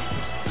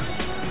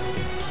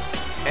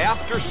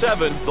 After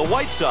 7, the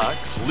White Sox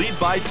lead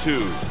by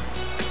 2.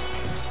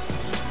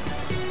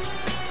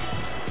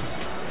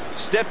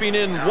 Stepping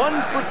in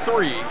 1 for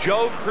 3,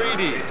 Joe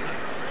Creedy.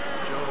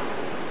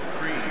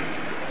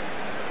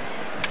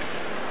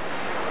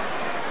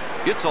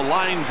 It's a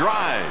line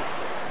drive.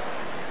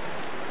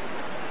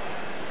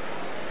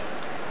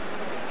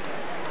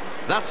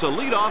 That's a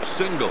leadoff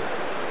single.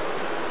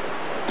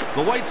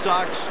 The White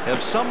Sox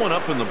have someone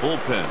up in the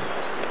bullpen.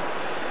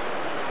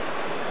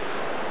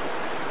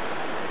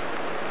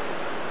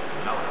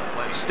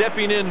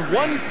 Stepping in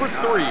 1 for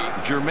 3,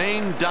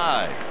 Jermaine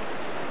Dye.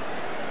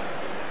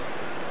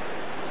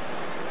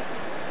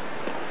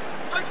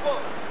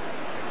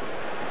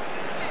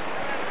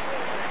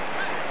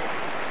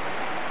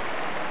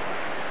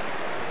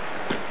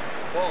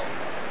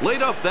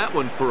 Laid off that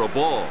one for a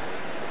ball.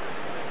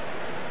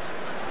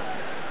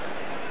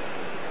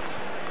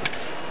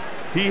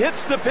 He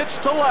hits the pitch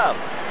to left.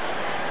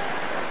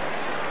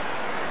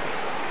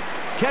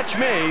 Catch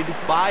made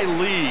by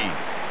Lee.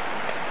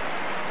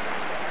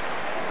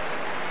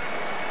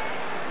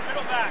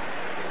 Middle back.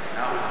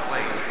 Now at the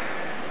plate,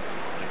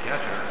 the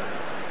catcher,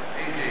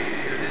 A.J.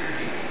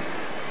 Pierzynski.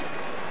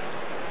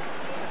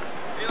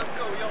 Hey, let's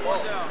go. We got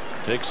one down.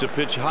 Takes a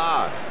pitch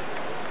high.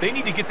 They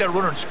need to get that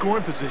runner in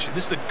scoring position.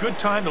 This is a good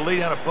time to lay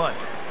down a bunt.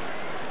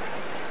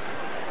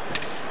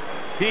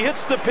 He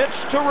hits the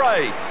pitch to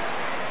right.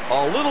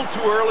 A little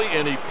too early,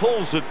 and he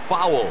pulls it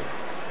foul.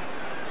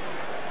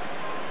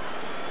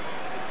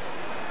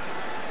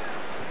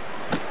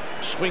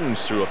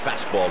 Swings through a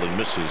fastball and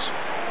misses.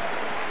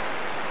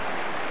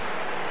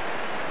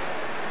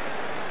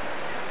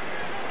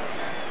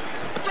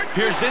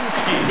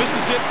 Pierzynski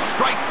misses it.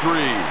 Strike 3.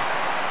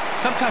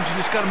 Sometimes you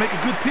just got to make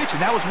a good pitch,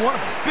 and that was one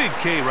of them. Big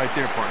K right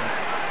there, partner.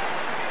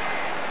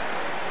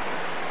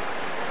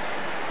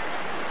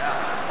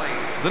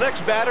 The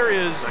next batter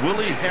is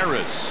Willie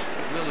Harris.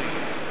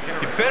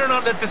 You better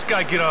not let this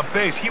guy get on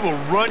base. He will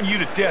run you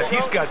to death.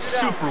 He's got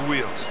super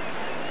wheels.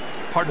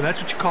 Partner, that's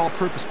what you call a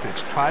purpose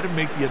pitch. Try to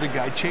make the other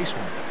guy chase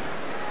one.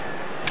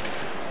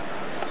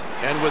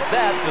 And with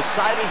that, the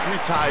side is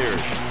retired.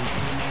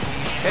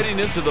 Heading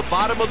into the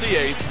bottom of the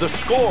 8th, the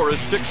score is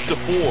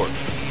 6-4.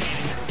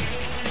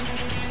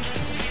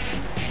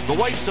 The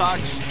White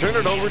Sox turn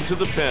it over to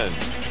the pen.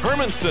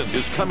 Hermanson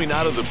is coming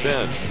out of the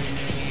pen.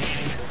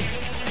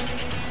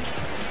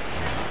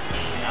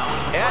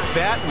 At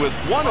bat with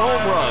 1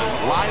 home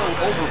run, Lyle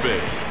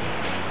Overbay.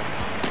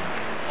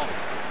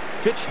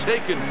 Pitch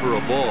taken for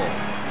a ball.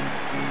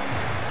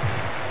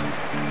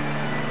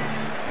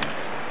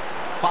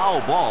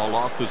 Foul ball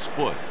off his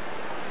foot.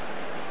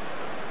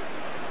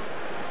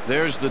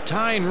 There's the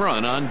tying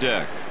run on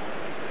deck.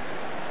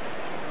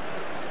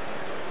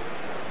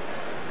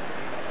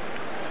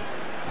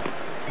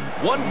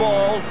 One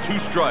ball, 2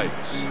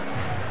 strikes.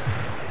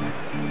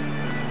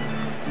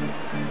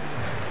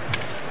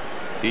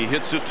 He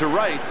hits it to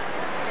right.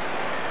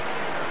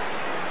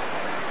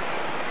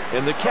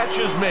 And the catch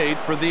is made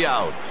for the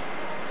out.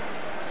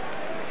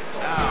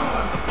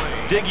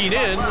 Digging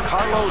in,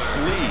 Carlos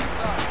Lee.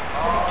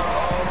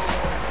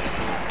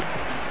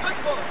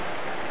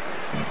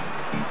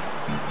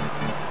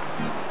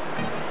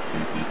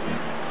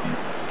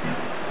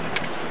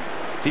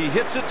 He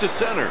hits it to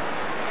center.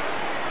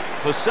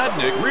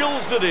 Posednik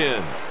reels it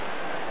in.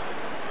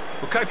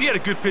 Well, Kai, if he had a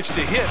good pitch to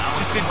hit,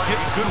 just didn't get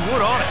good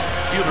wood on it.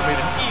 The fielder made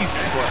an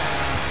easy play.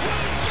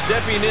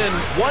 Stepping in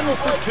 1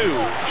 for 2,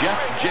 Jeff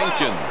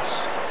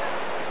Jenkins.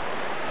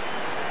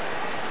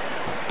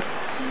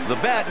 The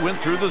bat went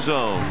through the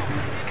zone.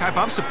 Kai,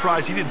 I'm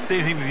surprised he didn't say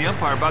anything to the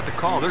umpire about the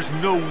call. There's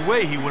no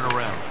way he went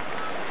around.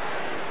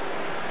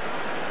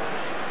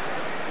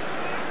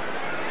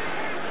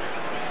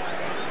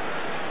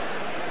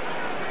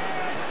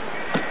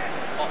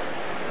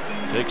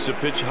 Takes a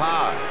pitch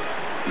high.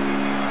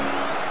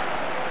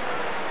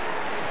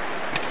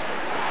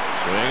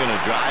 Swing and a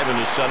drive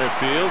into center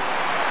field.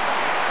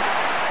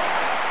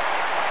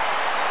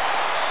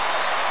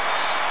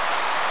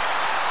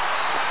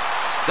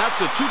 That's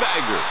a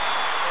 2-bagger.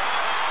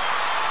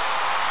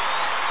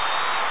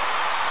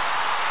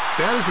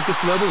 Batters at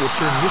this level will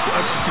turn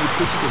mis-executed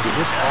pitches into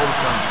hits all the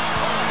time.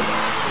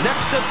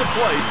 Next at the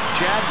plate,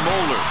 Chad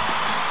Moeller.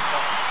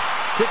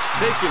 Pitch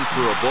taken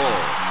for a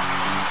ball.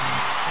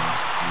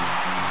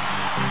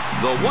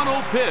 The 1-0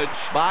 pitch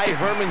by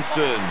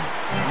Hermanson.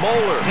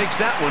 Moeller takes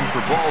that one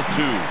for ball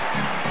 2.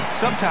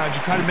 Sometimes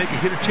you try to make a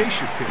hitter chase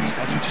your pitch.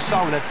 That's what you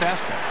saw with that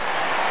fastball.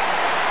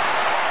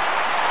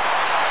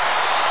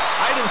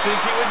 I didn't think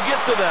he would get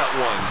to that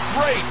one.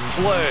 Great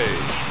play.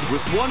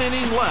 With 1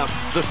 inning left,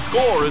 the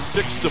score is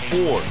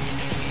 6-4.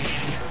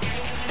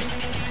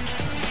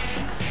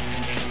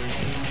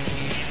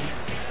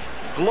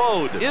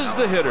 Glode is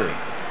the hitter.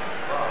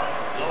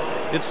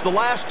 It's the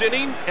last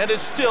inning, and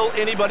it's still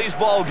anybody's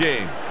ball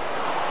game.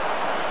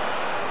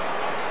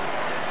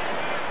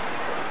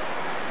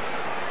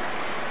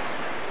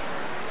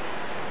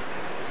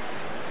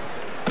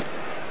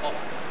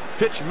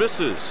 Pitch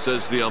misses,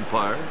 says the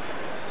umpire.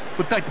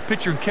 Looked like the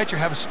pitcher and catcher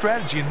have a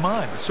strategy in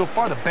mind, but so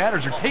far the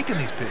batters are taking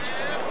these pitches.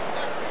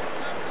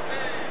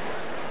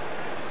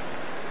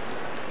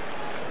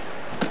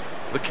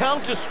 The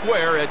count is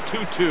square at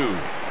 2-2.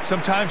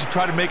 Sometimes you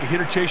try to make a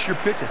hitter chase your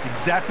pitch. That's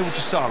exactly what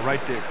you saw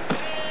right there.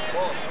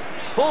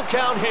 Full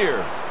count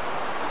here.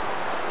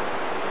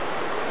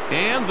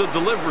 And the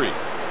delivery.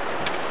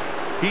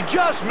 He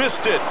just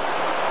missed it.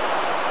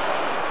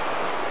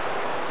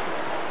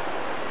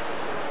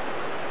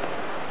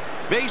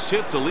 Base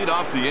hit to lead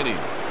off the inning.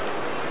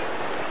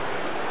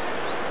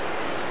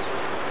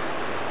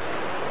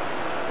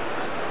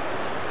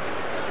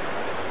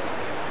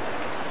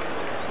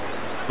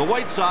 The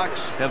White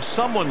Sox have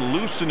someone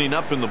loosening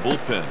up in the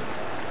bullpen.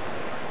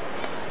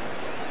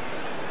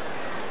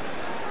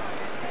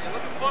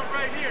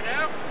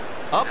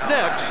 Up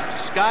next,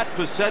 Scott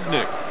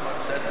Posednik.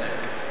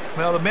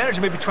 Well, the manager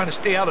may be trying to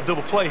stay out of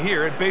double play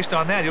here, and based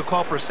on that, he'll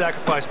call for a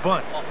sacrifice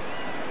bunt.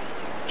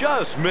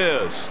 Just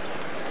missed.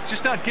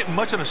 Just not getting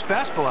much on his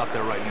fastball out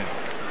there right now.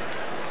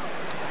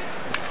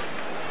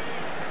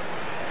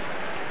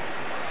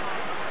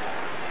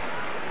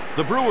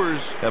 The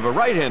Brewers have a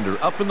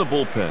right-hander up in the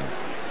bullpen.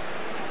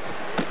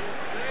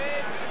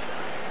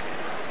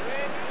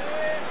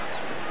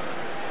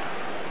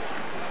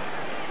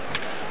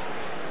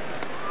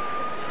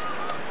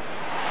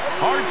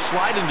 Hard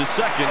slide into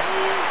second.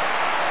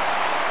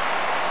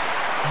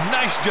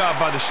 Nice job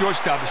by the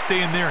shortstop to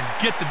stay in there and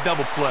get the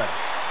double play.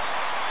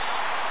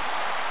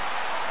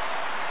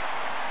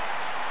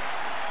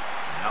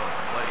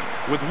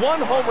 With one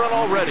home run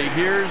already,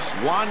 here's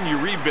Juan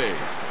Uribe.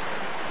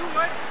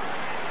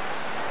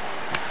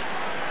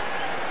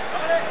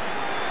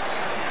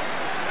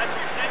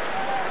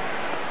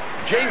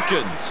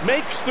 Jenkins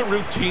makes the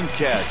routine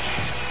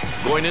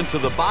catch. Going into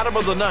the bottom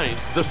of the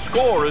ninth, the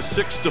score is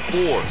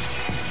 6-4.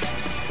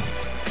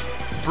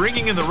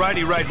 Bringing in the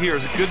righty right here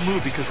is a good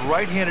move because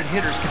right-handed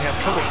hitters can have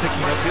trouble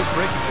picking up his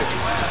breaking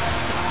pitches.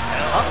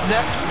 Up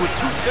next with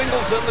 2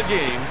 singles in the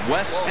game,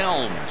 Wes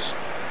Helms.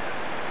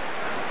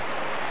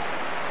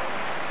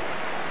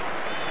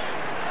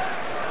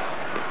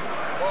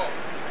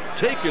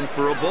 Taken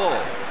for a ball.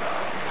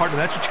 Partner,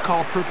 that's what you call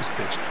a purpose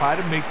pitch. Try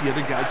to make the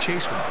other guy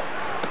chase one.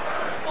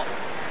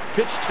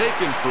 Pitch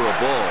taken for a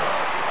ball.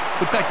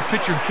 Looked like the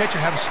pitcher and catcher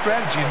have a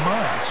strategy in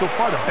mind. So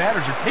far, the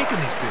batters are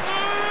taking these pitches.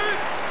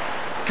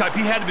 Kipe,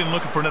 he had to have been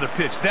looking for another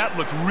pitch. That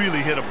looked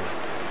really hittable.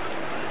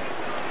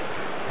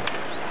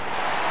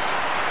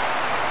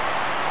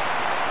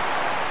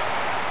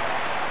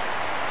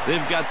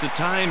 They've got the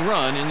tying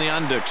run in the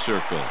on-deck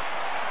circle.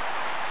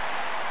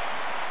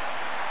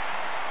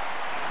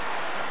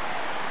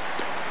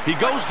 He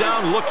goes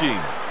down looking.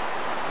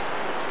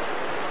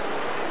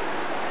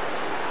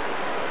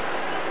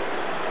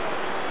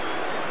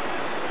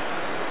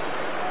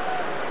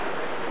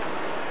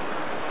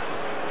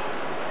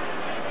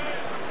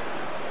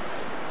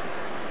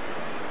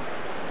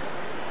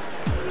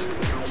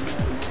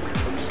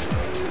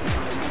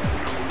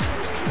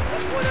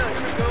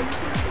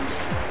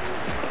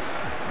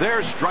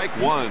 There's strike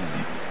one.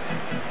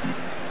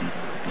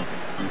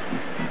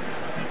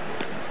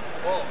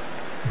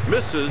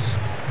 Misses.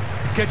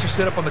 Catcher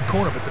set up on the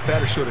corner, but the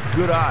batter showed a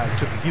good eye and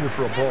took a heater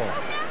for a ball.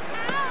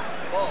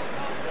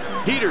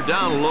 Heater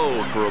down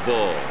low for a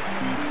ball.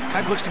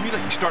 Kipe looks to me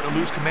like he's starting to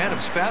lose command of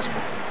his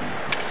fastball.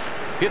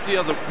 Hit the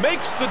other.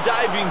 Makes the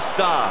diving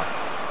stop.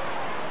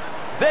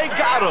 They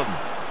got him.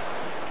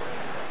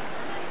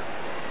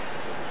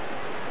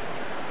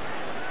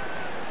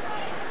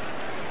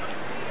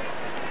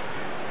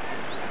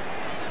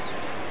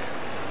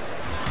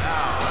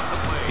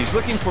 He's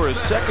looking for his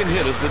second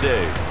hit of the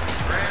day.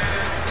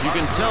 You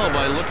can tell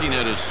by looking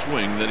at his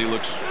swing that he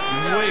looks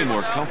way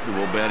more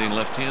comfortable batting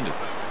left-handed.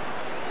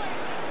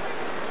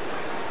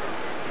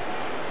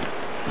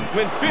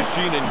 Went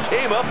fishing and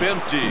came up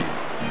empty.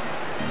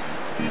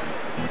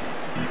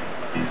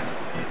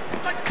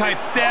 Kipe,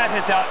 that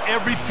is how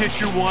every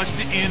pitcher wants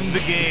to end the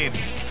game.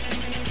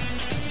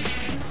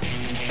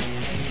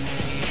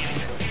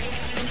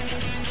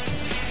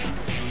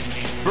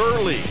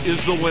 Burley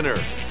is the winner.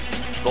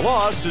 The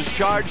loss is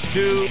charged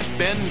to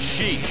Ben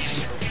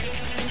Sheets.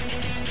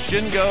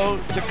 Shingo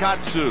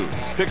Takatsu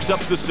picks up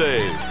the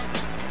save.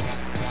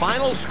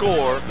 Final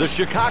score, the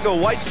Chicago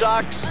White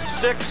Sox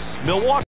 6, Milwaukee